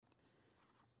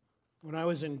When I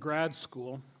was in grad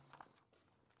school,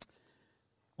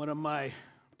 one of my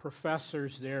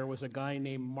professors there was a guy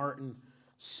named Martin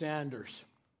Sanders.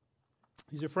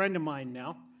 He's a friend of mine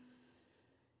now.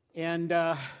 And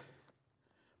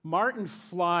Martin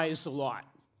flies a lot,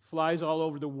 flies all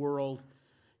over the world.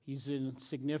 He's in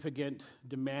significant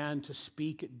demand to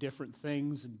speak at different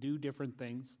things and do different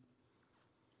things.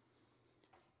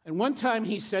 And one time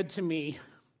he said to me,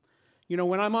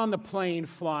 when I'm on the plane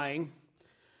flying,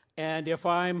 and if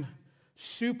I'm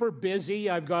super busy,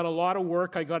 I've got a lot of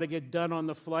work I got to get done on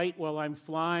the flight while I'm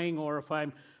flying, or if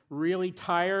I'm really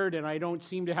tired and I don't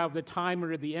seem to have the time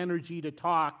or the energy to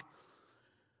talk,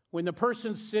 when the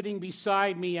person sitting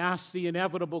beside me asks the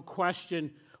inevitable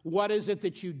question, "What is it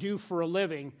that you do for a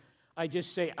living?" I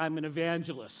just say, "I'm an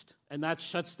evangelist," and that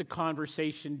shuts the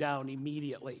conversation down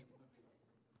immediately.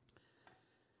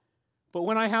 But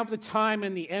when I have the time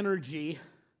and the energy,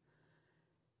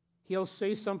 he'll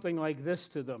say something like this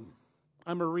to them: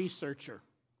 "I'm a researcher."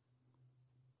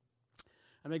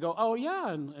 And they go, "Oh,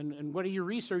 yeah, and what are you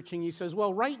researching?" He says,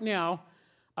 "Well, right now,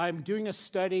 I'm doing a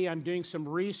study, I'm doing some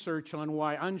research on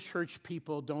why unchurched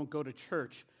people don't go to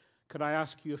church. Could I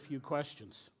ask you a few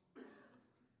questions?"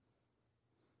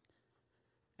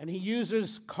 And he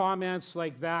uses comments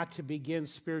like that to begin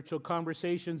spiritual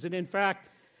conversations. And in fact,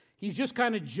 he's just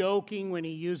kind of joking when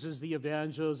he uses the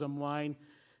evangelism line,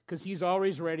 because he's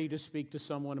always ready to speak to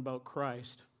someone about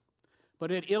Christ.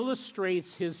 But it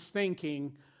illustrates his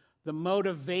thinking, the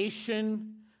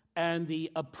motivation and the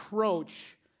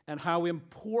approach, and how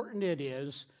important it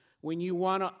is when you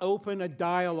want to open a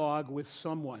dialogue with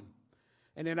someone.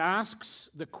 And it asks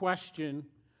the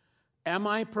question, am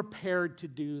I prepared to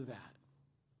do that?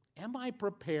 Am I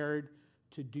prepared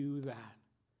to do that?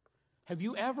 Have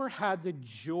you ever had the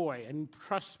joy, and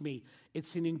trust me,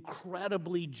 it's an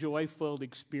incredibly joy-filled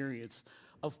experience,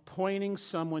 of pointing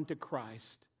someone to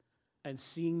Christ and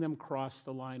seeing them cross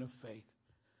the line of faith?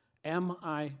 Am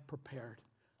I prepared?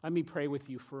 Let me pray with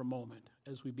you for a moment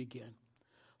as we begin.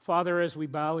 Father, as we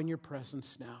bow in your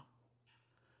presence now,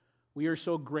 we are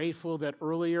so grateful that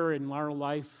earlier in our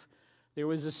life, there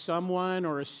was a someone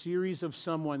or a series of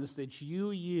someones that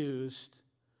you used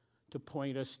to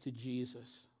point us to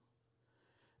Jesus.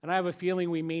 And I have a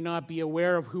feeling we may not be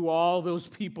aware of who all those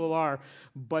people are,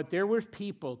 but there were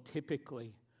people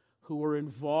typically who were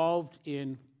involved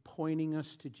in pointing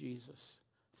us to Jesus.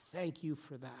 Thank you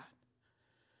for that.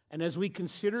 And as we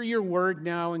consider your word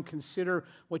now and consider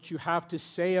what you have to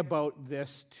say about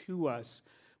this to us,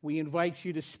 we invite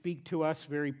you to speak to us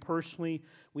very personally.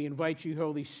 We invite you,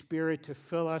 Holy Spirit, to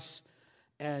fill us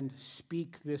and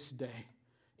speak this day.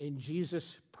 In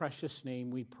Jesus' precious name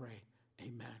we pray.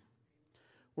 Amen.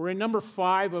 We're in number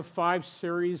 5 of 5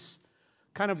 series,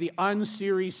 kind of the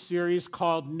unseries series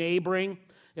called Neighboring.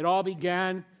 It all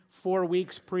began 4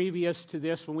 weeks previous to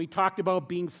this when we talked about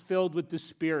being filled with the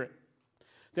Spirit.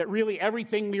 That really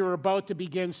everything we were about to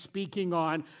begin speaking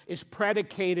on is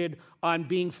predicated on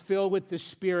being filled with the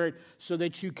Spirit so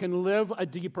that you can live a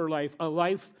deeper life, a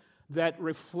life that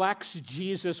reflects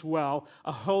Jesus well,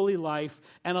 a holy life,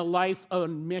 and a life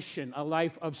on mission, a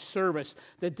life of service.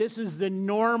 That this is the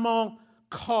normal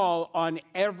call on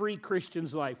every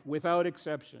Christian's life, without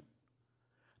exception.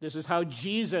 This is how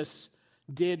Jesus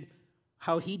did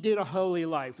how he did a holy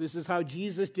life. This is how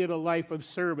Jesus did a life of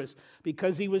service,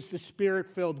 because he was the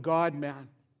Spirit-filled God-man.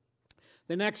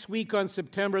 The next week on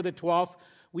September the 12th,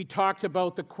 we talked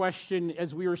about the question,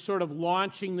 as we were sort of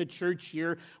launching the church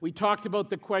year, we talked about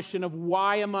the question of,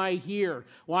 why am I here?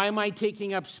 Why am I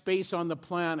taking up space on the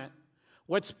planet?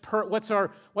 What's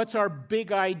our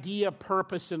big idea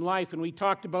purpose in life? And we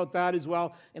talked about that as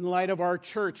well in light of our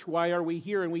church. Why are we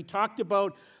here? And we talked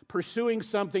about pursuing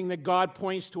something that God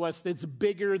points to us that's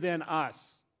bigger than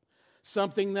us,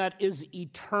 something that is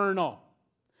eternal.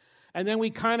 And then we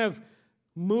kind of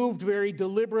moved very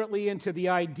deliberately into the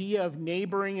idea of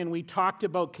neighboring, and we talked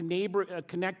about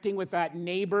connecting with that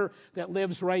neighbor that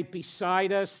lives right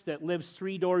beside us, that lives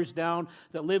 3 doors down,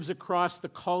 that lives across the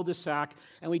cul-de-sac.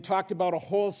 And we talked about a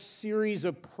whole series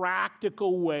of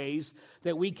practical ways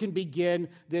that we can begin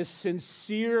this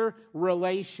sincere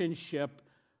relationship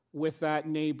with that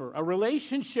neighbor. A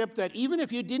relationship that even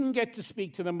if you didn't get to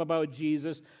speak to them about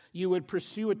Jesus, you would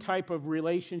pursue a type of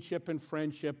relationship and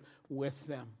friendship with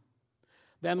them.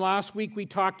 Then last week we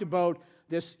talked about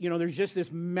there's just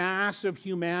this massive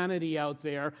humanity out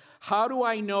there. How do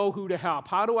I know who to help?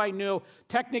 How do I know?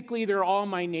 Technically, they're all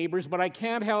my neighbors, but I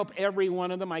can't help every one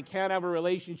of them. I can't have a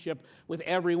relationship with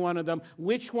every one of them.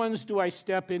 Which ones do I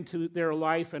step into their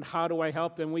life, and how do I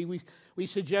help them? We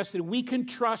suggested we can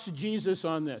trust Jesus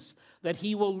on this, that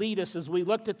he will lead us, as we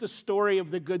looked at the story of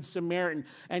the Good Samaritan,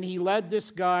 and he led this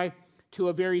guy to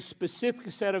a very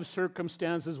specific set of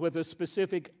circumstances with a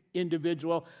specific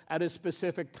individual at a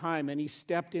specific time, and he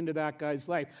stepped into that guy's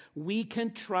life. We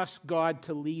can trust God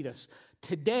to lead us.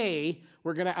 Today,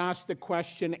 we're going to ask the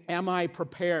question, am I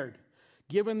prepared?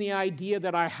 Given the idea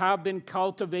that I have been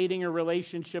cultivating a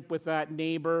relationship with that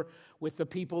neighbor, with the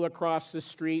people across the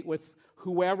street, with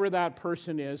whoever that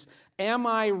person is, am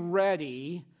I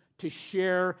ready to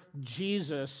share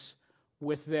Jesus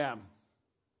with them?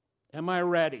 Am I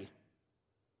ready?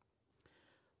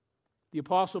 The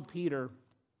Apostle Peter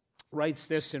writes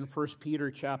this in 1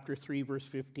 Peter chapter 3, verse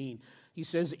 15. He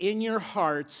says, in your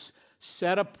hearts,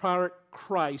 set apart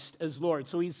Christ as Lord.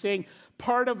 So he's saying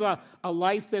part of a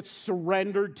life that's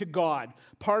surrendered to God,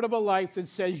 part of a life that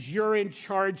says, you're in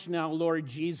charge now, Lord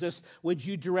Jesus, would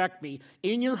you direct me?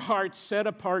 In your hearts, set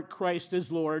apart Christ as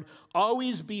Lord.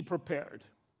 Always be prepared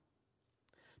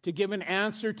to give an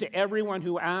answer to everyone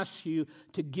who asks you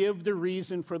to give the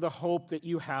reason for the hope that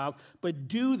you have, but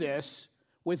do this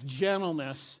with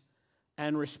gentleness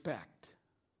and respect.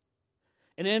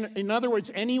 And in other words,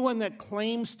 anyone that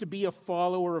claims to be a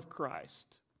follower of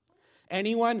Christ,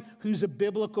 anyone who's a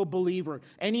biblical believer,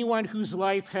 anyone whose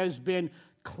life has been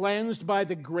cleansed by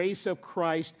the grace of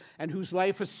Christ and whose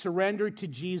life is surrendered to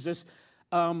Jesus,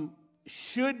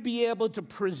 should be able to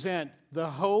present the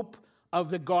hope of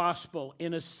the gospel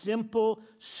in a simple,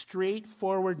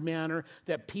 straightforward manner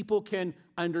that people can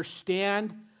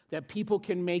understand, that people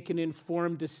can make an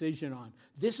informed decision on.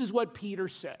 This is what Peter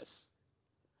says.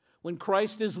 When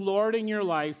Christ is Lord in your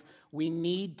life, we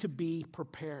need to be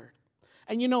prepared.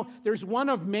 And there's one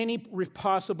of many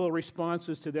possible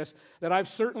responses to this that I've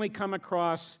certainly come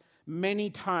across many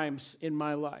times in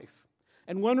my life.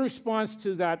 And one response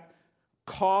to that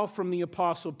call from the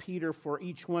Apostle Peter for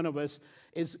each one of us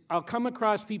is I'll come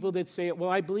across people that say,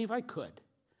 well, I believe I could.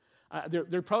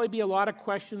 There'd probably be a lot of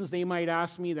questions they might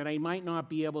ask me that I might not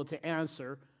be able to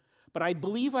answer, but I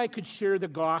believe I could share the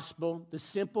gospel, the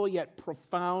simple yet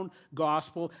profound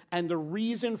gospel, and the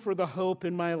reason for the hope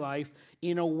in my life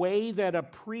in a way that a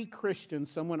pre-Christian,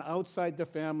 someone outside the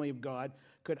family of God,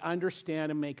 could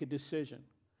understand and make a decision.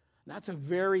 And that's a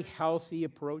very healthy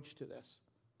approach to this.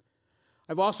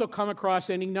 I've also come across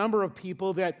any number of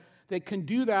people that can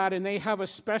do that, and they have a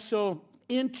special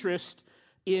interest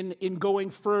in going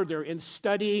further, in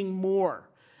studying more.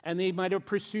 And they might have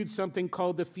pursued something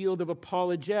called the field of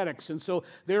apologetics. And so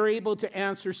they're able to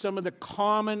answer some of the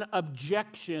common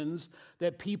objections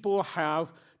that people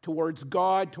have towards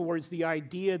God, towards the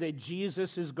idea that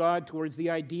Jesus is God, towards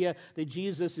the idea that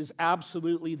Jesus is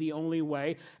absolutely the only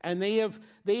way. And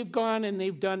they've gone and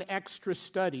they've done extra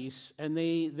studies, and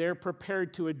they're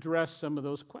prepared to address some of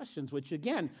those questions, which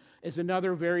again is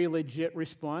another very legit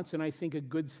response, and I think a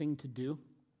good thing to do.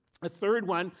 A third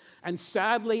one, and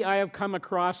sadly I have come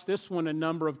across this one a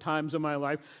number of times in my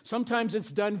life. Sometimes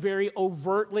it's done very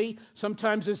overtly,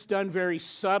 sometimes it's done very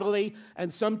subtly,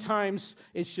 and sometimes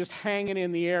it's just hanging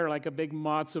in the air like a big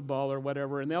matzo ball or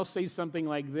whatever, and they'll say something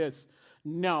like this,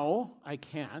 no, I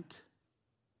can't.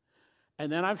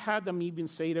 And then I've had them even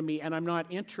say to me, and I'm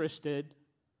not interested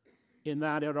in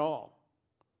that at all.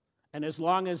 And as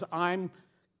long as I'm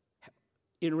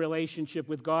in relationship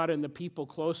with God and the people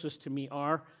closest to me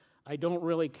are, I don't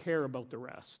really care about the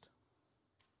rest.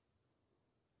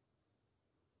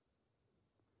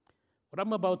 What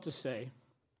I'm about to say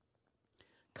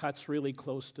cuts really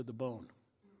close to the bone.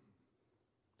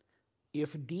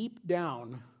 If deep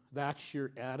down that's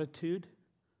your attitude,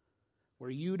 where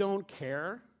you don't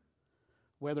care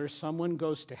whether someone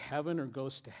goes to heaven or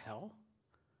goes to hell,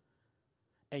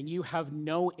 and you have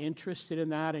no interest in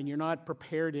that, and you're not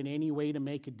prepared in any way to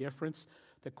make a difference,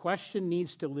 the question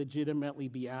needs to legitimately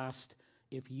be asked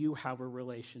if you have a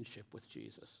relationship with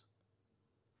Jesus.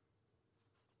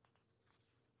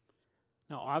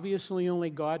 Now, obviously,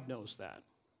 only God knows that.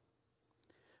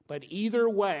 But either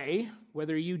way,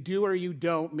 whether you do or you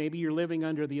don't, maybe you're living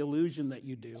under the illusion that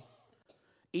you do.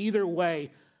 Either way,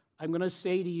 I'm going to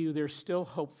say to you, there's still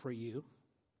hope for you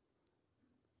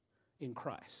in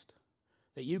Christ.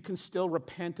 That you can still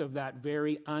repent of that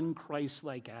very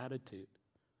un-Christ-like attitude.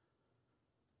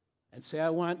 And say, I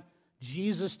want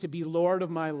Jesus to be Lord of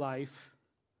my life,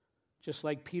 just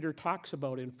like Peter talks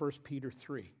about in 1 Peter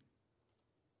 3.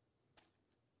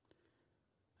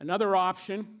 Another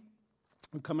option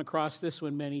I've come across this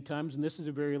one many times, and this is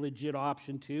a very legit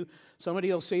option too.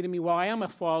 Somebody will say to me, well, I am a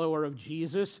follower of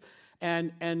Jesus,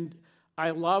 and I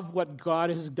love what God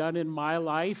has done in my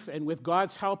life, and with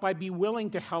God's help, I'd be willing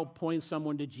to help point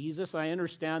someone to Jesus. I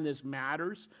understand this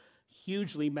matters,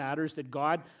 hugely matters, that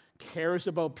God cares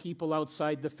about people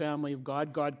outside the family of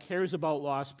God. God cares about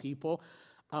lost people,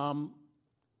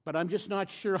 but I'm just not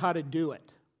sure how to do it.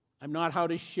 I'm not how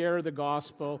to share the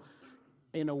gospel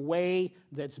in a way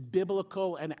that's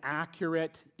biblical and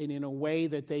accurate and in a way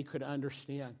that they could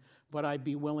understand, but I'd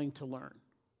be willing to learn.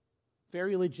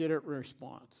 Very legitimate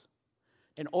response.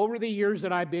 And over the years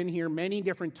that I've been here, many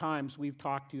different times we've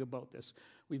talked to you about this.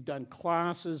 We've done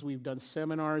classes, we've done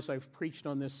seminars, I've preached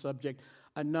on this subject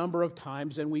a number of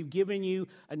times, and we've given you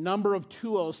a number of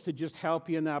tools to just help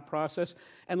you in that process.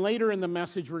 And later in the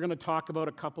message, we're going to talk about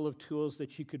a couple of tools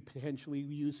that you could potentially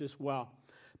use as well.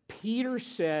 Peter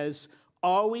says,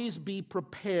 always be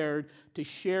prepared to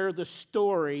share the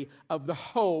story of the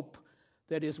hope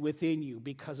that is within you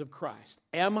because of Christ.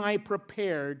 Am I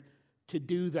prepared to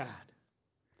do that?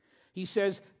 He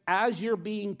says, as you're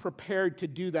being prepared to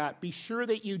do that, be sure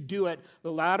that you do it,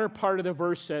 the latter part of the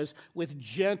verse says, with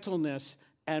gentleness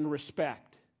and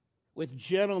respect. With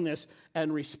gentleness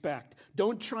and respect.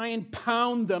 Don't try and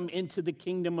pound them into the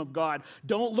kingdom of God.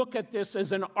 Don't look at this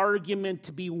as an argument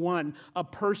to be won, a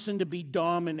person to be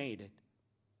dominated.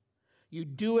 You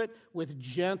do it with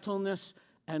gentleness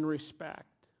and respect.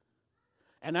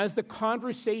 And as the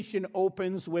conversation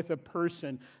opens with a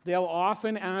person, they'll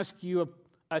often ask you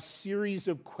a series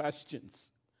of questions.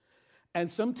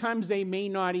 And sometimes they may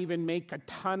not even make a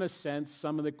ton of sense,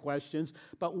 some of the questions,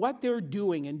 but what they're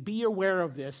doing, and be aware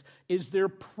of this, is they're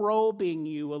probing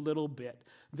you a little bit.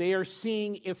 They are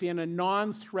seeing if in a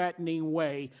non-threatening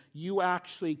way you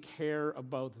actually care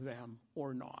about them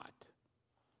or not.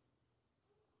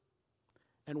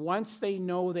 And once they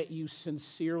know that you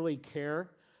sincerely care,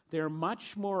 they're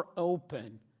much more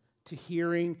open to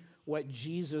hearing what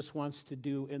Jesus wants to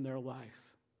do in their life.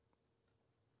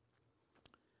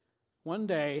 One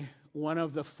day, one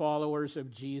of the followers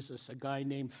of Jesus, a guy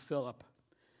named Philip,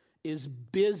 is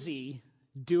busy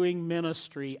doing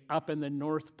ministry up in the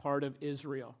north part of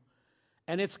Israel.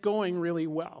 And it's going really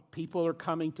well. People are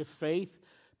coming to faith.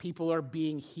 People are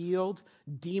being healed.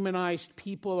 Demonized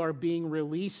people are being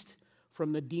released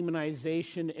from the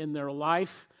demonization in their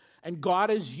life. And God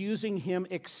is using him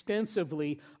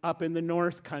extensively up in the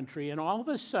north country. And all of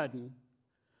a sudden,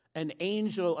 an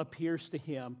angel appears to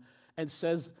him and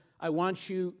says, I want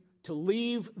you to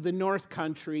leave the north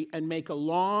country and make a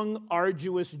long,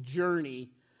 arduous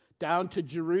journey down to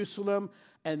Jerusalem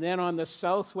and then on the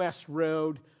southwest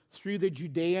road through the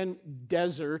Judean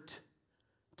desert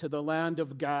to the land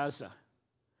of Gaza.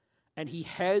 And he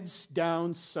heads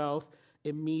down south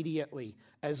immediately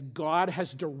as God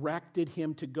has directed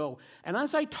him to go. And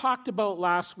as I talked about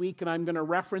last week, and I'm going to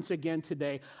reference again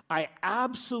today, I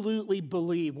absolutely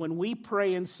believe when we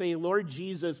pray and say, Lord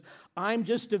Jesus, I'm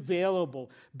just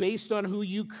available based on who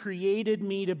you created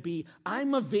me to be.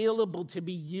 I'm available to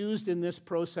be used in this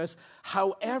process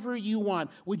however you want.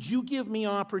 Would you give me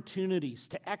opportunities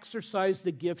to exercise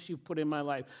the gifts you've put in my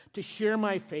life, to share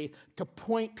my faith, to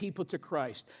point people to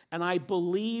Christ? And I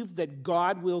believe that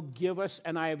God will give us,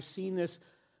 and I have seen this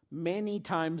many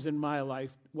times in my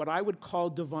life, what I would call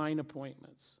divine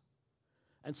appointments.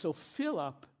 And so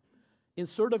Philip, in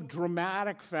sort of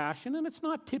dramatic fashion, and it's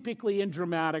not typically in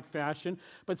dramatic fashion,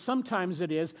 but sometimes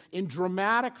it is, in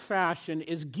dramatic fashion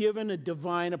is given a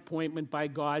divine appointment by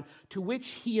God, to which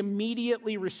he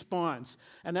immediately responds.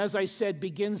 And as I said,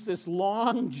 begins this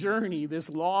long journey, this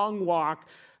long walk,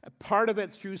 part of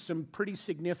it through some pretty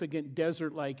significant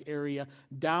desert-like area,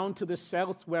 down to the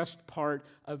southwest part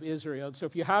of Israel. So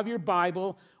if you have your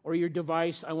Bible or your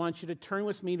device, I want you to turn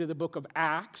with me to the book of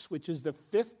Acts, which is the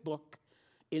 5th book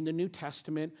in the New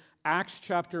Testament, Acts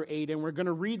chapter 8, and we're going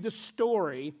to read the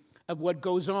story of what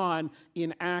goes on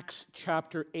in Acts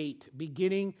chapter 8,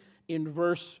 beginning in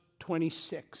verse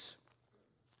 26.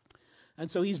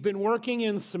 And so he's been working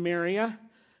in Samaria.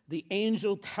 The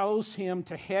angel tells him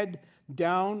to head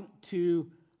down to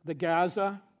the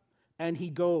Gaza, and he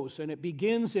goes. And it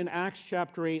begins in Acts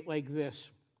chapter 8 like this.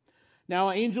 Now,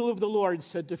 an angel of the Lord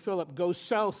said to Philip, go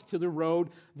south to the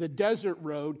road, the desert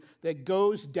road that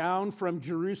goes down from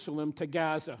Jerusalem to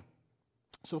Gaza.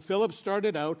 So Philip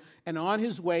started out, and on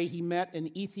his way he met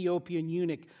an Ethiopian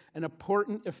eunuch, an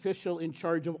important official in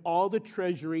charge of all the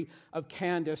treasury of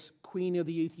Candace, queen of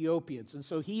the Ethiopians. And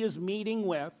so he is meeting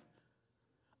with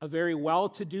a very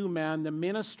well-to-do man, the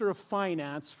minister of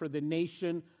finance for the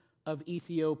nation of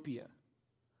Ethiopia.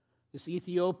 This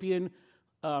Ethiopian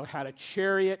had a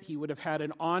chariot. He would have had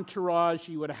an entourage.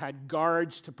 He would have had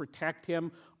guards to protect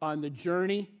him on the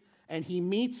journey. And he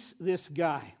meets this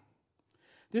guy.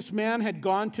 This man had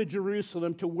gone to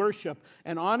Jerusalem to worship,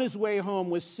 and on his way home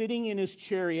was sitting in his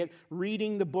chariot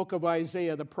reading the book of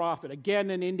Isaiah the prophet. Again,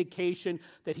 an indication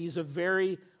that he's a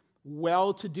very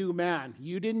well-to-do man.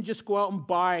 You didn't just go out and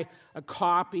buy a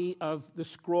copy of the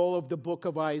scroll of the book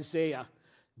of Isaiah.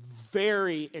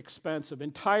 Very expensive.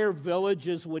 Entire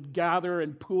villages would gather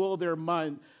and pool their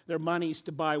monies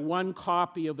to buy one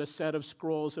copy of a set of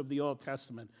scrolls of the Old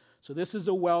Testament. So this is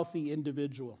a wealthy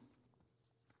individual.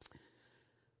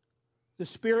 The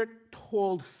Spirit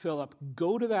told Philip,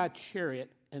 go to that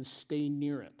chariot and stay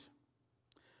near it.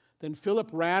 Then Philip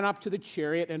ran up to the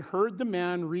chariot and heard the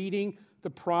man reading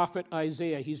the prophet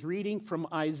Isaiah. He's reading from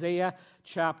Isaiah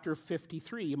chapter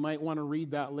 53. You might want to read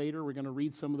that later. We're going to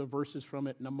read some of the verses from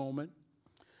it in a moment.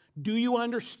 Do you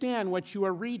understand what you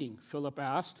are reading? Philip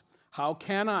asked. How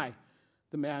can I?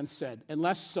 The man said,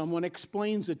 unless someone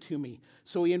explains it to me.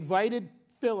 So he invited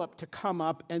Philip to come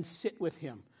up and sit with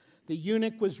him. The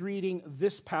eunuch was reading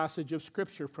this passage of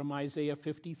Scripture from Isaiah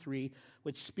 53,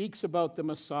 which speaks about the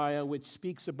Messiah, which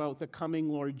speaks about the coming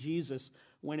Lord Jesus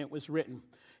when it was written.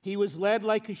 He was led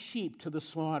like a sheep to the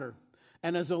slaughter,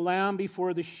 and as a lamb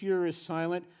before the shearer is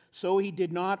silent, so he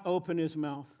did not open his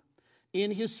mouth.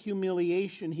 In his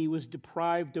humiliation he was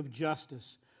deprived of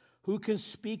justice. Who can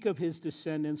speak of his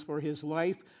descendants, for his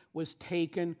life was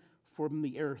taken from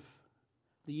the earth?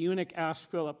 The eunuch asked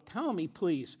Philip, tell me,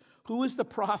 please, who is the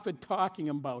prophet talking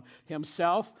about,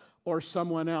 himself or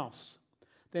someone else?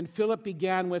 Then Philip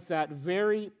began with that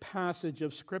very passage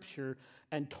of Scripture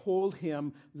and told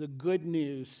him the good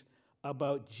news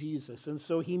about Jesus. And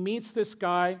so he meets this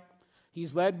guy.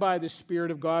 He's led by the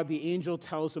Spirit of God. The angel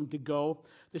tells him to go.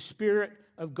 The Spirit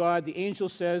of God, the angel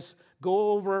says,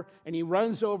 go over, and he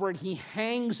runs over and he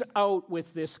hangs out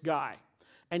with this guy.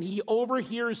 And he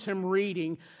overhears him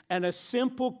reading, and a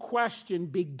simple question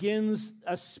begins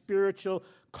a spiritual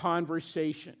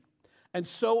conversation. And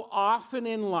so often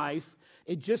in life,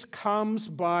 it just comes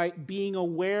by being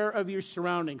aware of your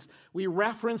surroundings. We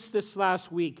referenced this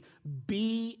last week.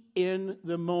 Be in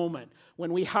the moment.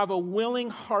 When we have a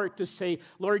willing heart to say,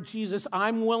 Lord Jesus,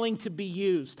 I'm willing to be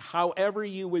used, however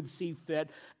you would see fit.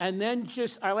 And then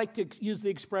I like to use the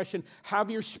expression,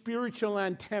 have your spiritual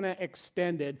antenna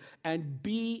extended and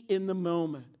be in the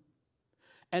moment.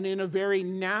 And in a very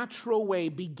natural way,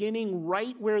 beginning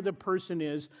right where the person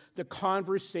is, the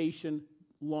conversation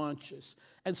launches.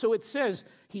 And so it says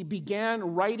he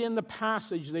began right in the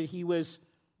passage that he was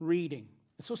reading.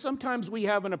 So sometimes we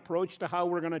have an approach to how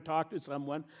we're going to talk to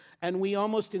someone, and we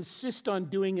almost insist on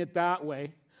doing it that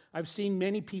way. I've seen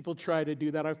many people try to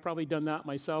do that. I've probably done that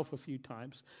myself a few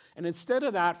times. And instead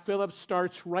of that, Philip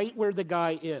starts right where the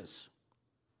guy is.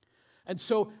 And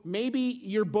so maybe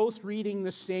you're both reading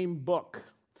the same book.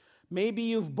 Maybe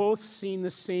you've both seen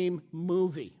the same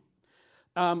movie.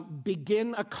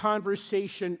 Begin a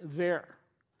conversation there.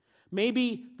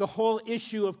 Maybe the whole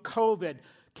issue of COVID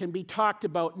can be talked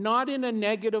about, not in a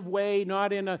negative way,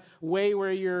 not in a way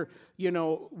where you're,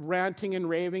 ranting and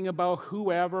raving about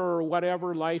whoever or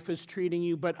whatever life is treating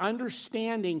you, but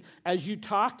understanding as you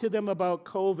talk to them about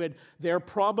COVID, they're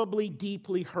probably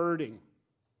deeply hurting.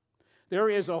 There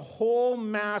is a whole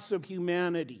mass of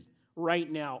humanity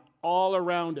right now, all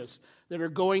around us, that are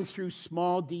going through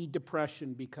small d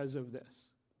depression because of this.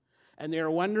 And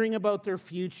they're wondering about their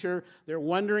future. They're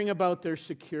wondering about their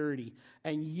security.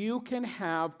 And you can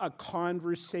have a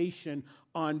conversation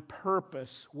on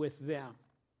purpose with them.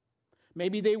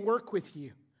 Maybe they work with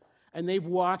you and they've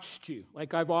watched you.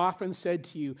 Like I've often said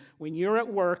to you, when you're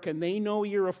at work and they know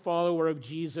you're a follower of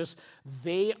Jesus,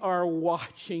 they are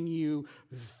watching you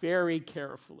very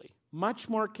carefully, much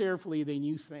more carefully than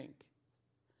you think.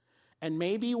 And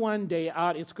maybe one day,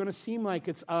 it's going to seem like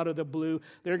it's out of the blue,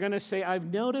 they're going to say,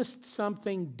 I've noticed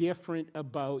something different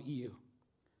about you.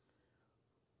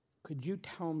 Could you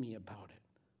tell me about it?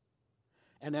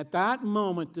 And at that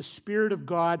moment, the Spirit of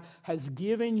God has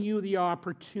given you the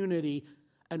opportunity,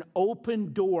 an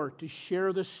open door to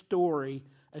share the story,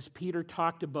 as Peter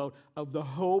talked about, of the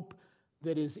hope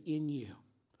that is in you.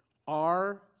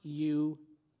 Are you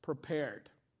prepared?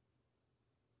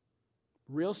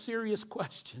 Real serious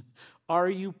question. Are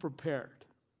you prepared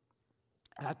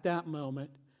at that moment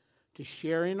to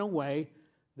share in a way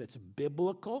that's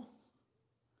biblical,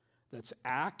 that's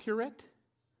accurate,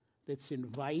 that's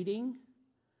inviting,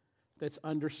 that's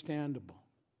understandable?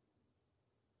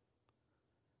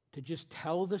 To just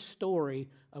tell the story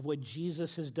of what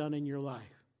Jesus has done in your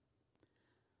life.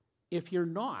 If you're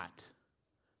not,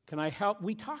 can I help?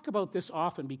 We talk about this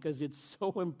often because it's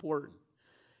so important.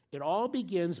 It all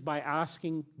begins by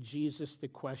asking Jesus the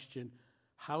question,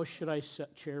 how should I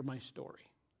share my story?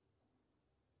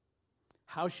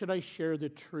 How should I share the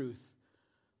truth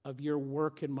of your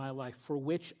work in my life, for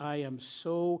which I am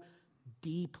so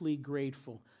deeply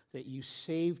grateful that you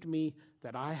saved me,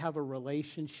 that I have a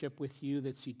relationship with you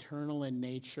that's eternal in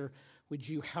nature? Would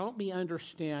you help me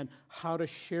understand how to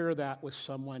share that with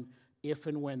someone if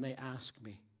and when they ask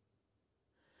me?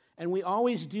 And we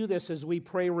always do this as we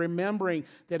pray, remembering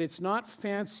that it's not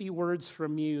fancy words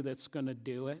from you that's going to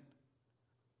do it.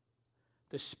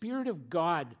 The Spirit of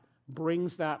God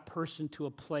brings that person to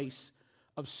a place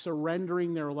of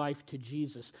surrendering their life to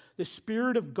Jesus. The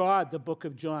Spirit of God, the book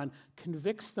of John,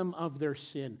 convicts them of their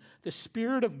sin. The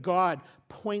Spirit of God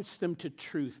points them to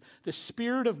truth. The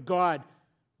Spirit of God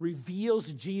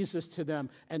reveals Jesus to them.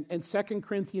 And 2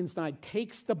 Corinthians 9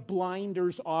 takes the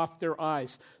blinders off their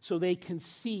eyes so they can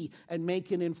see and make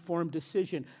an informed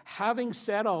decision. Having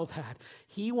said all that,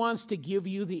 he wants to give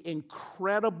you the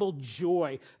incredible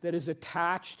joy that is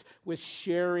attached with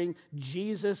sharing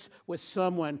Jesus with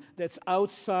someone that's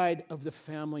outside of the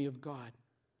family of God.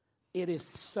 It is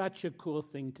such a cool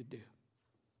thing to do.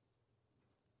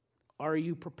 Are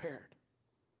you prepared?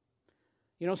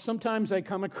 You know, sometimes I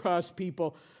come across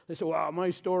people, they say, wow, my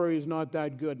story is not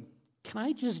that good. Can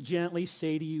I just gently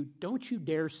say to you, don't you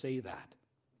dare say that.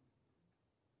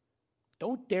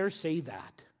 Don't dare say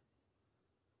that.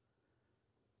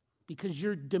 Because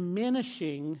you're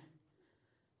diminishing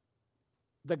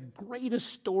the greatest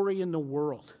story in the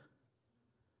world.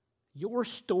 Your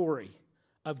story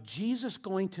of Jesus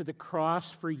going to the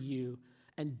cross for you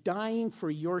and dying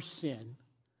for your sin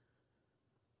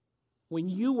when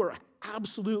you were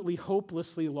absolutely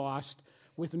hopelessly lost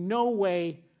with no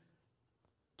way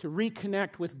to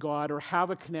reconnect with God or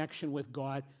have a connection with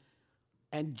God.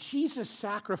 And Jesus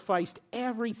sacrificed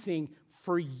everything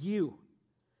for you.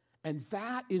 And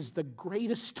that is the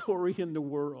greatest story in the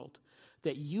world,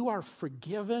 that you are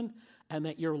forgiven and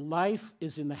that your life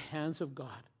is in the hands of God.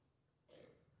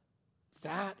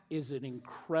 That is an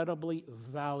incredibly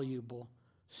valuable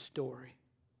story.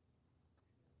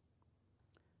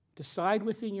 Decide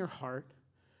within your heart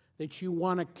that you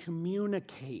want to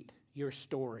communicate your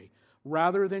story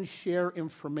rather than share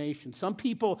information. Some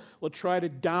people will try to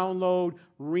download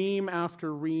ream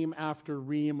after ream after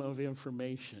ream of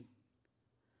information,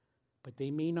 but they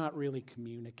may not really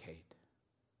communicate.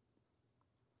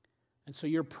 And so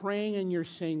you're praying and you're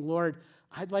saying, Lord,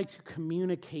 I'd like to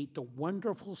communicate the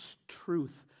wonderful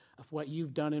truth of what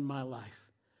you've done in my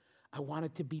life. I want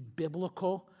it to be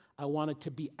biblical. I want it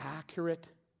to be accurate.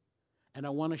 And I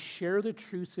want to share the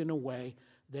truth in a way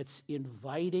that's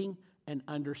inviting and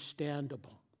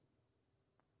understandable.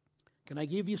 Can I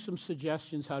give you some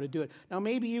suggestions how to do it? Now,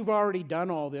 maybe you've already done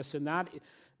all this, and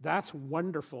that's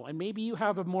wonderful. And maybe you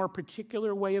have a more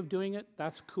particular way of doing it.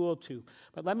 That's cool too.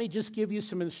 But let me just give you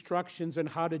some instructions on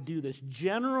how to do this.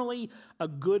 Generally, a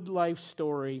good life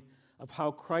story of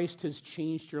how Christ has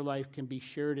changed your life can be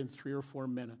shared in 3 or 4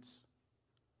 minutes.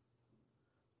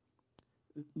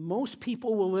 Most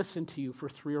people will listen to you for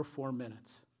 3 or 4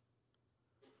 minutes.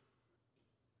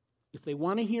 If they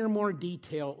want to hear more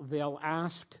detail, they'll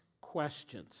ask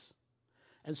questions.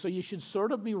 And so you should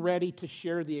sort of be ready to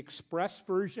share the express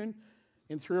version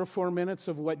in 3 or 4 minutes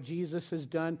of what Jesus has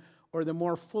done, or the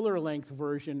more fuller length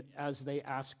version as they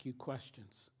ask you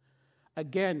questions.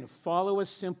 Again, follow a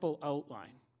simple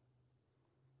outline.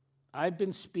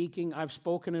 I've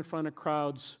spoken in front of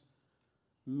crowds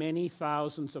many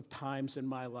thousands of times in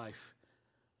my life,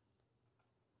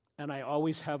 and I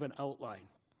always have an outline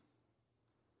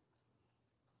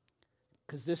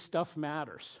because this stuff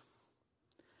matters.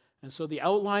 And so the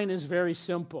outline is very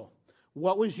simple.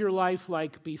 What was your life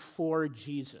like before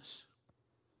Jesus?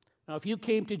 Now, if you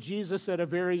came to Jesus at a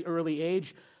very early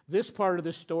age, this part of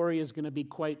the story is going to be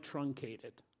quite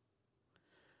truncated.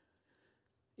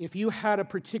 If you had a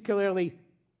particularly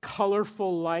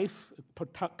colorful life,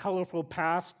 colorful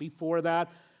past before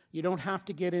that, you don't have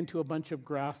to get into a bunch of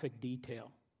graphic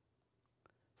detail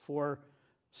for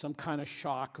some kind of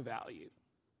shock value.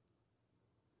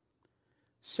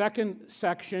 Second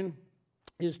section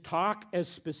is talk as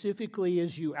specifically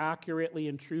as you accurately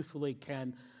and truthfully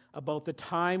can about the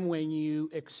time when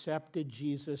you accepted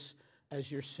Jesus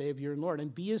as your Savior and Lord,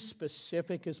 and be as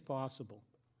specific as possible.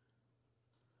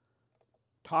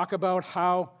 Talk about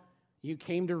how you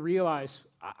came to realize,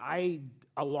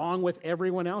 along with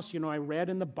everyone else, I read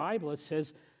in the Bible, it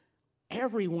says,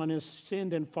 everyone has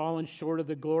sinned and fallen short of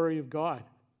the glory of God.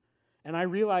 And I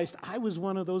realized I was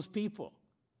one of those people.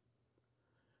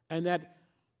 And that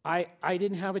I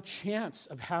didn't have a chance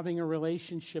of having a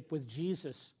relationship with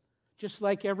Jesus, just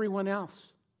like everyone else.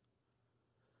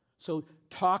 So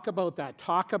talk about that.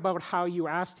 Talk about how you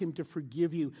asked him to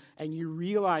forgive you and you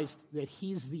realized that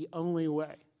he's the only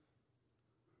way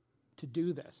to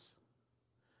do this.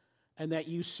 And that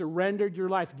you surrendered your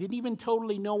life. Didn't even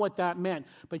totally know what that meant,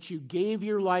 but you gave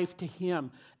your life to him,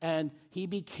 and he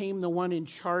became the one in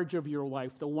charge of your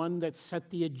life, the one that set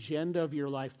the agenda of your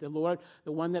life, the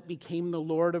one that became the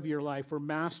Lord of your life, or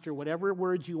master, whatever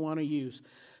words you want to use.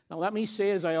 Now let me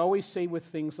say, as I always say with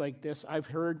things like this, I've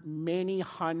heard many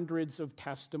hundreds of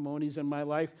testimonies in my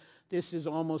life. This is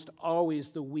almost always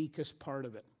the weakest part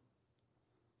of it,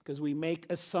 because we make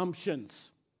assumptions.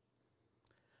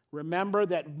 Remember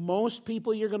that most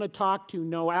people you're going to talk to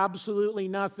know absolutely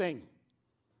nothing.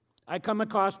 I come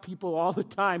across people all the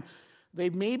time.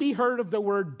 They've maybe heard of the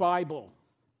word Bible,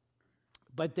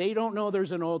 but they don't know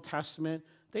there's an Old Testament.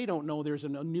 They don't know there's a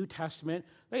New Testament.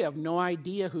 They have no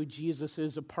idea who Jesus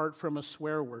is apart from a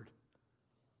swear word.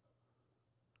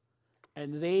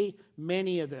 And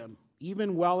many of them,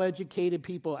 even well-educated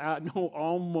people, know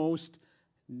almost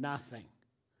nothing.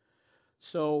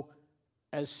 So,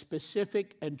 as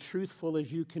specific and truthful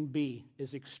as you can be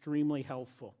is extremely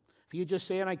helpful. If you just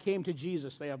say, and I came to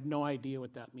Jesus, they have no idea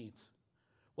what that means.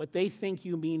 What they think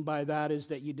you mean by that is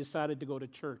that you decided to go to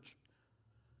church,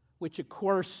 which, of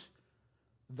course,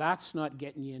 that's not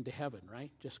getting you into heaven,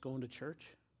 right? Just going to church.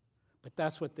 But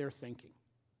that's what they're thinking.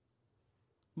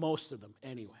 Most of them,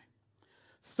 anyway.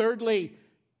 Thirdly,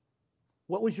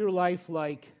 what was your life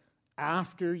like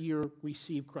after you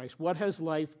received Christ? What has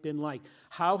life been like?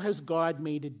 How has God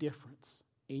made a difference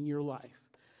in your life?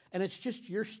 And it's just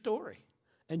your story.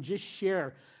 And just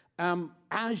share.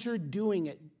 As you're doing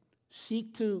it,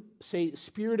 seek to say,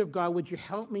 Spirit of God, would you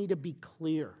help me to be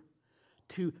clear?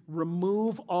 To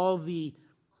remove all the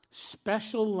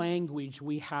special language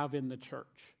we have in the church.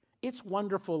 It's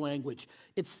wonderful language.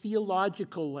 It's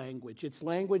theological language. It's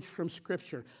language from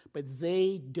Scripture. But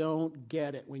they don't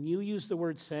get it. When you use the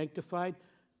word sanctified,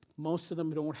 most of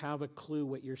them don't have a clue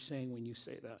what you're saying when you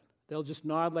say that. They'll just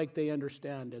nod like they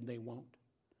understand, and they won't.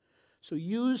 So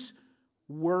use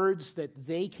words that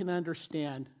they can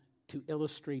understand to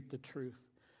illustrate the truth.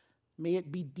 May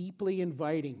it be deeply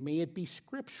inviting. May it be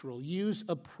scriptural. Use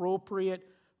appropriate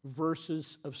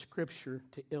verses of Scripture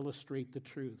to illustrate the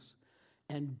truths.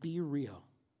 And be real.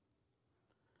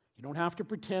 You don't have to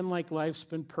pretend like life's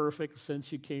been perfect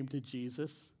since you came to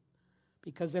Jesus,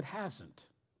 because it hasn't.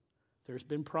 There's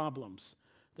been problems.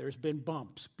 There's been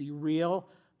bumps. Be real,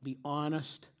 be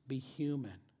honest, be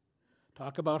human.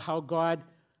 Talk about how God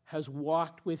has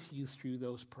walked with you through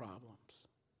those problems.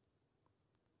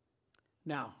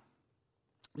 Now,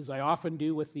 as I often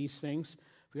do with these things,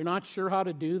 if you're not sure how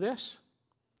to do this,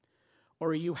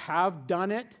 or you have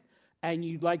done it, and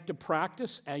you'd like to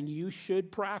practice, and you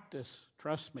should practice,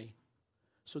 trust me,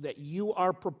 so that you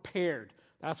are prepared.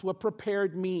 That's what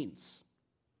prepared means.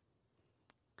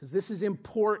 Because this is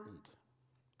important.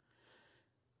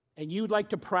 And you'd like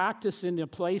to practice in a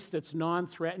place that's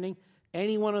non-threatening,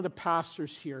 any one of the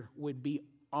pastors here would be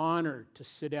honored to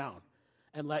sit down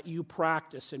and let you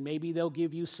practice. And maybe they'll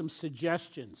give you some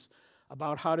suggestions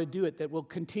about how to do it that will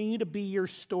continue to be your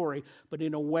story, but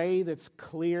in a way that's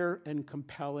clear and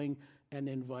compelling and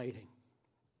inviting.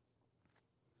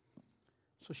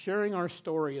 So sharing our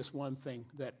story is one thing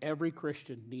that every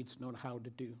Christian needs to know how to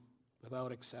do,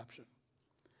 without exception.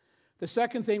 The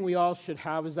second thing we all should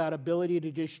have is that ability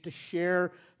to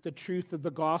share the truth of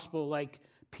the gospel, like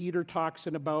Peter talks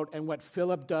about and what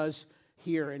Philip does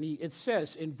here. And it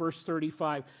says in verse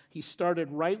 35, he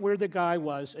started right where the guy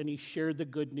was and he shared the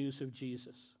good news of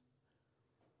Jesus.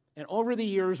 And over the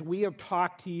years, we have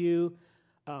talked to you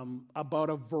about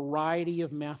a variety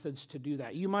of methods to do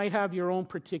that. You might have your own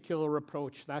particular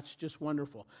approach. That's just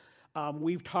wonderful.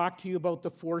 We've talked to you about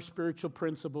the 4 spiritual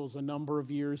principles a number of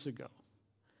years ago.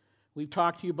 We've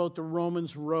talked to you about the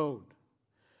Romans Road.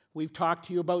 We've talked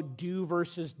to you about do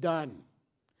versus done.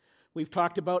 We've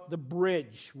talked about the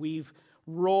bridge. We've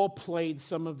role-played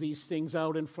some of these things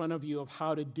out in front of you of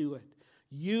how to do it.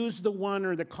 Use the one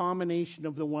or the combination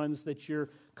of the ones that you're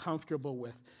comfortable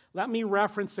with. Let me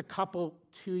reference a couple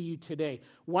to you today.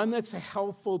 One that's a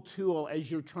helpful tool as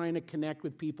you're trying to connect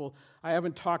with people. I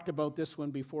haven't talked about this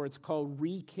one before. It's called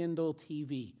Rekindle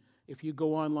TV. If you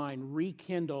go online,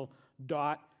 rekindle.tv.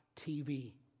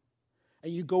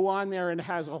 And you go on there and it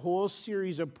has a whole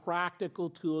series of practical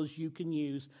tools you can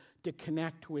use to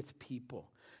connect with people.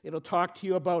 It'll talk to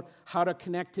you about how to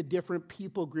connect to different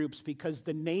people groups because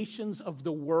the nations of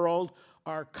the world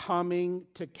are coming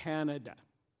to Canada.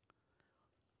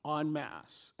 en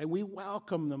masse. And we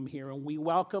welcome them here, and we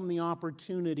welcome the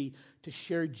opportunity to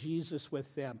share Jesus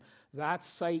with them. That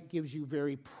site gives you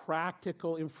very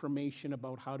practical information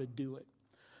about how to do it.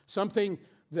 Something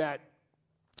that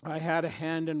I had a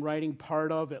hand in writing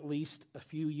part of at least a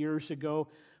few years ago,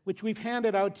 which we've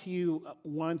handed out to you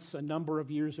once a number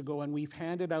of years ago, and we've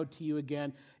handed out to you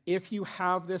again. If you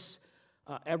have this,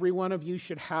 every one of you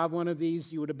should have one of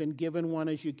these. You would have been given one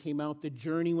as you came out, The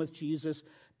Journey with Jesus.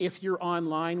 If you're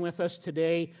online with us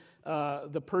today,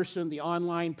 the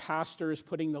online pastor is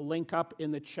putting the link up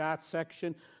in the chat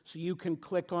section, so you can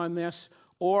click on this,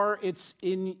 or it's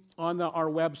on our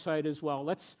website as well.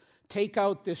 Let's take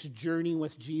out this Journey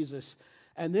with Jesus.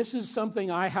 And this is something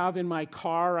I have in my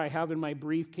car, I have in my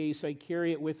briefcase, I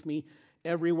carry it with me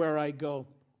everywhere I go.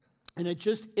 And it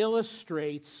just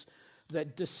illustrates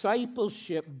that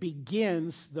discipleship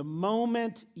begins the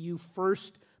moment you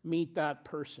first meet that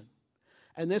person.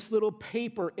 And this little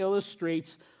paper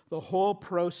illustrates the whole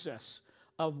process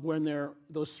of when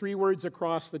those three words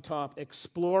across the top: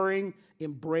 exploring,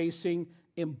 embracing,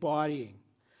 embodying.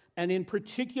 And in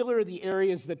particular, the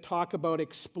areas that talk about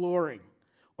exploring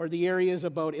or the areas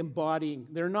about embodying,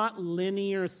 they're not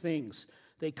linear things.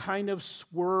 They kind of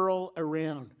swirl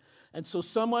around. And so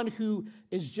someone who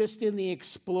is just in the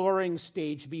exploring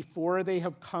stage before they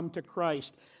have come to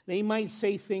Christ, they might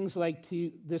say things like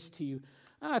this to you: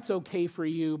 it's okay for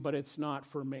you, but it's not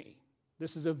for me.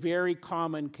 This is a very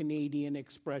common Canadian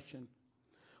expression.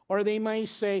 Or they might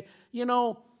say,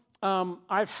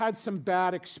 I've had some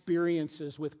bad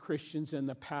experiences with Christians in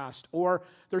the past. Or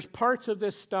there's parts of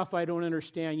this stuff I don't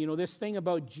understand. This thing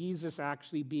about Jesus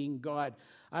actually being God,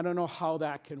 I don't know how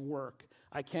that can work.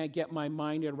 I can't get my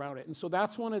mind around it. And so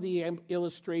that's one of the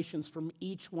illustrations from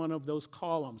each one of those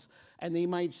columns. And they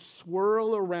might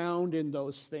swirl around in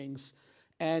those things.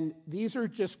 And these are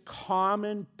just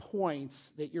common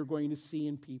points that you're going to see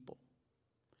in people.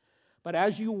 But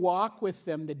as you walk with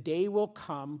them, the day will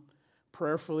come,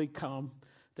 prayerfully come,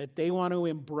 that they want to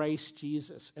embrace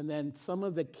Jesus. And then some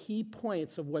of the key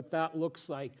points of what that looks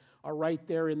like are right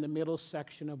there in the middle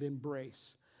section of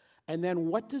embrace. And then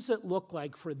what does it look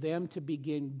like for them to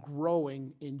begin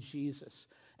growing in Jesus?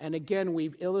 And again,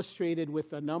 we've illustrated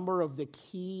with a number of the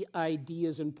key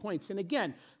ideas and points. And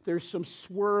again, there's some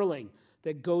swirling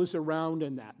that goes around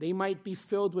in that. They might be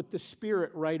filled with the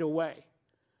Spirit right away.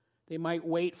 They might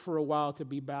wait for a while to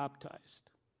be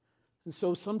baptized. And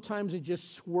so sometimes it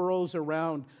just swirls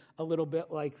around a little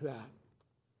bit like that.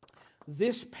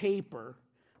 This paper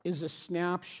is a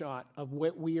snapshot of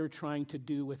what we are trying to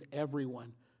do with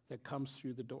everyone that comes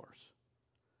through the doors.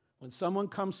 When someone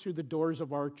comes through the doors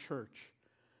of our church,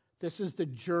 this is the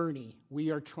journey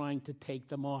we are trying to take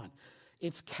them on.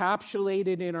 It's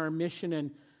capsulated in our mission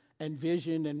and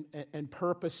vision and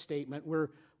purpose statement.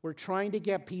 We're trying to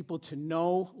get people to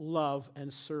know, love,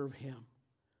 and serve Him.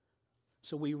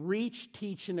 So we reach,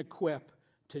 teach, and equip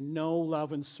to know,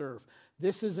 love, and serve.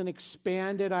 This is an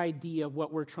expanded idea of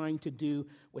what we're trying to do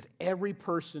with every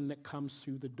person that comes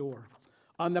through the door.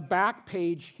 On the back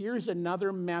page, here's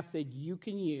another method you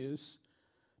can use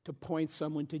to point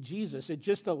someone to Jesus. It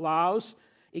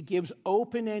gives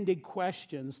open-ended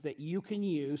questions that you can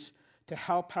use to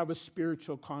help have a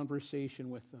spiritual conversation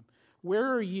with them.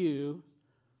 Where are you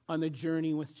on the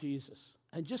journey with Jesus?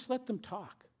 And just let them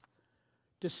talk.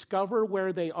 Discover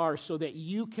where they are so that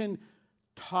you can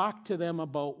talk to them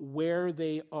about where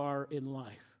they are in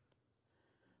life.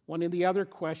 One of the other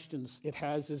questions it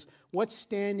has is, what's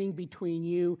standing between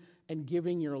you and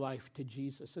giving your life to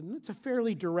Jesus? And it's a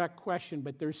fairly direct question,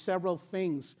 but there's several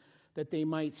things that they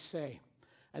might say.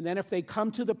 And then if they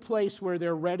come to the place where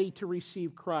they're ready to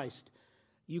receive Christ,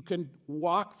 you can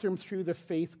walk them through the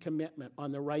faith commitment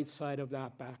on the right side of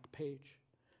that back page.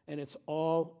 And it's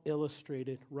all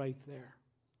illustrated right there.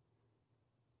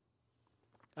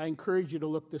 I encourage you to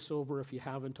look this over if you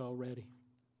haven't already.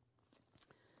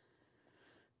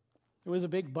 There was a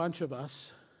big bunch of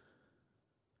us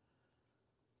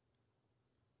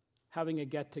having a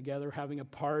get-together, having a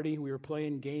party. We were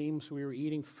playing games. We were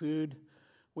eating food.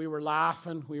 We were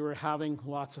laughing. We were having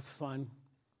lots of fun.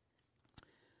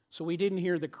 So we didn't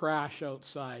hear the crash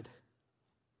outside.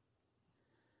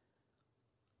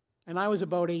 And I was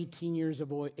about 18 years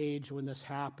of age when this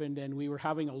happened, and we were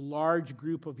having a large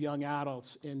group of young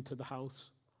adults into the house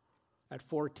at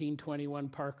 1421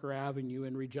 Parker Avenue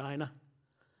in Regina.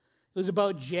 It was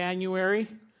about January,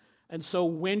 and so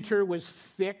winter was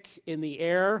thick in the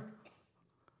air.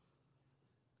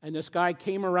 And this guy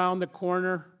came around the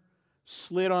corner,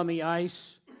 slid on the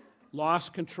ice,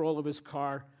 lost control of his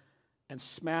car, and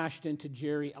smashed into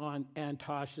Jerry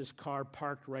Antosh's car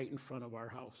parked right in front of our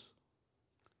house.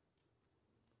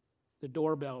 the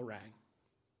doorbell rang.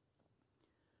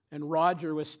 And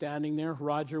Roger was standing there.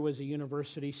 Roger was a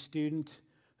university student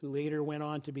who later went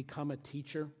on to become a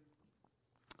teacher.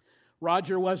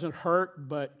 Roger wasn't hurt,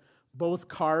 but both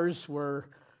cars were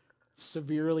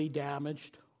severely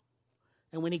damaged.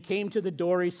 And when he came to the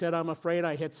door, he said, "I'm afraid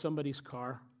I hit somebody's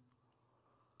car."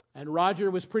 And Roger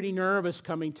was pretty nervous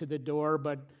coming to the door,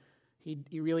 but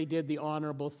he really did the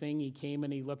honorable thing. He came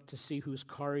and he looked to see whose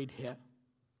car he'd hit.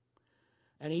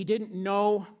 And he didn't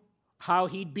know how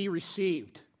he'd be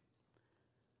received.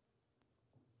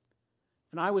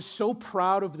 And I was so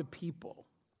proud of the people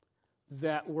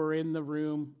that were in the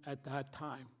room at that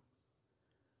time.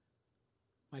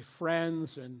 My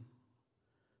friends and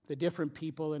the different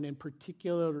people, and in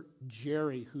particular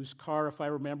Jerry, whose car, if I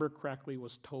remember correctly,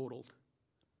 was totaled.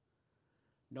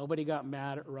 Nobody got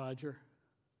mad at Roger.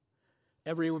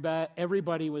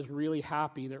 Everybody was really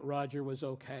happy that Roger was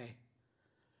okay.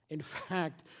 In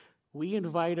fact, we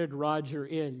invited Roger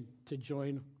in to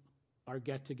join our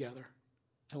get-together,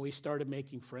 and we started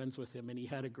making friends with him, and he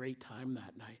had a great time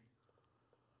that night.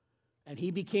 And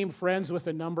he became friends with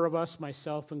a number of us,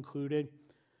 myself included,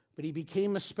 but he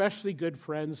became especially good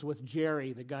friends with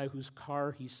Jerry, the guy whose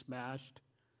car he smashed,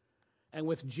 and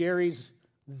with Jerry's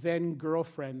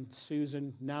then-girlfriend,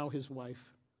 Susan, now his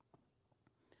wife.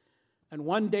 And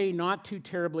one day, not too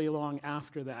terribly long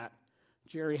after that,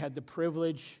 Jerry had the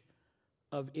privilege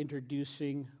of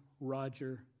introducing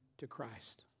Roger to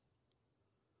Christ.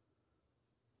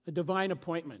 A divine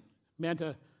appointment meant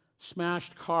a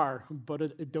smashed car, but a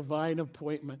divine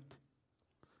appointment.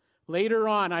 Later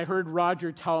on, I heard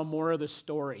Roger tell more of the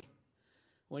story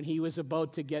when he was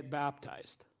about to get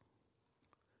baptized.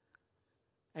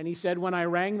 And he said, "When I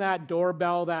rang that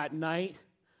doorbell that night,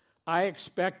 I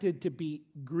expected to be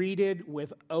greeted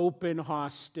with open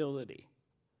hostility."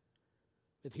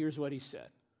 But here's what he said.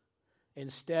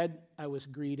 "Instead, I was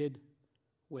greeted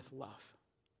with love."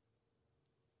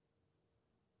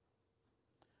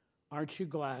 Aren't you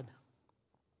glad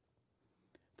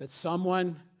that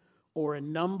someone or a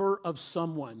number of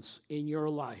someones in your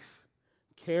life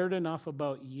cared enough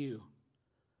about you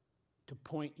to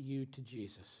point you to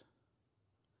Jesus?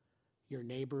 Your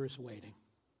neighbor is waiting.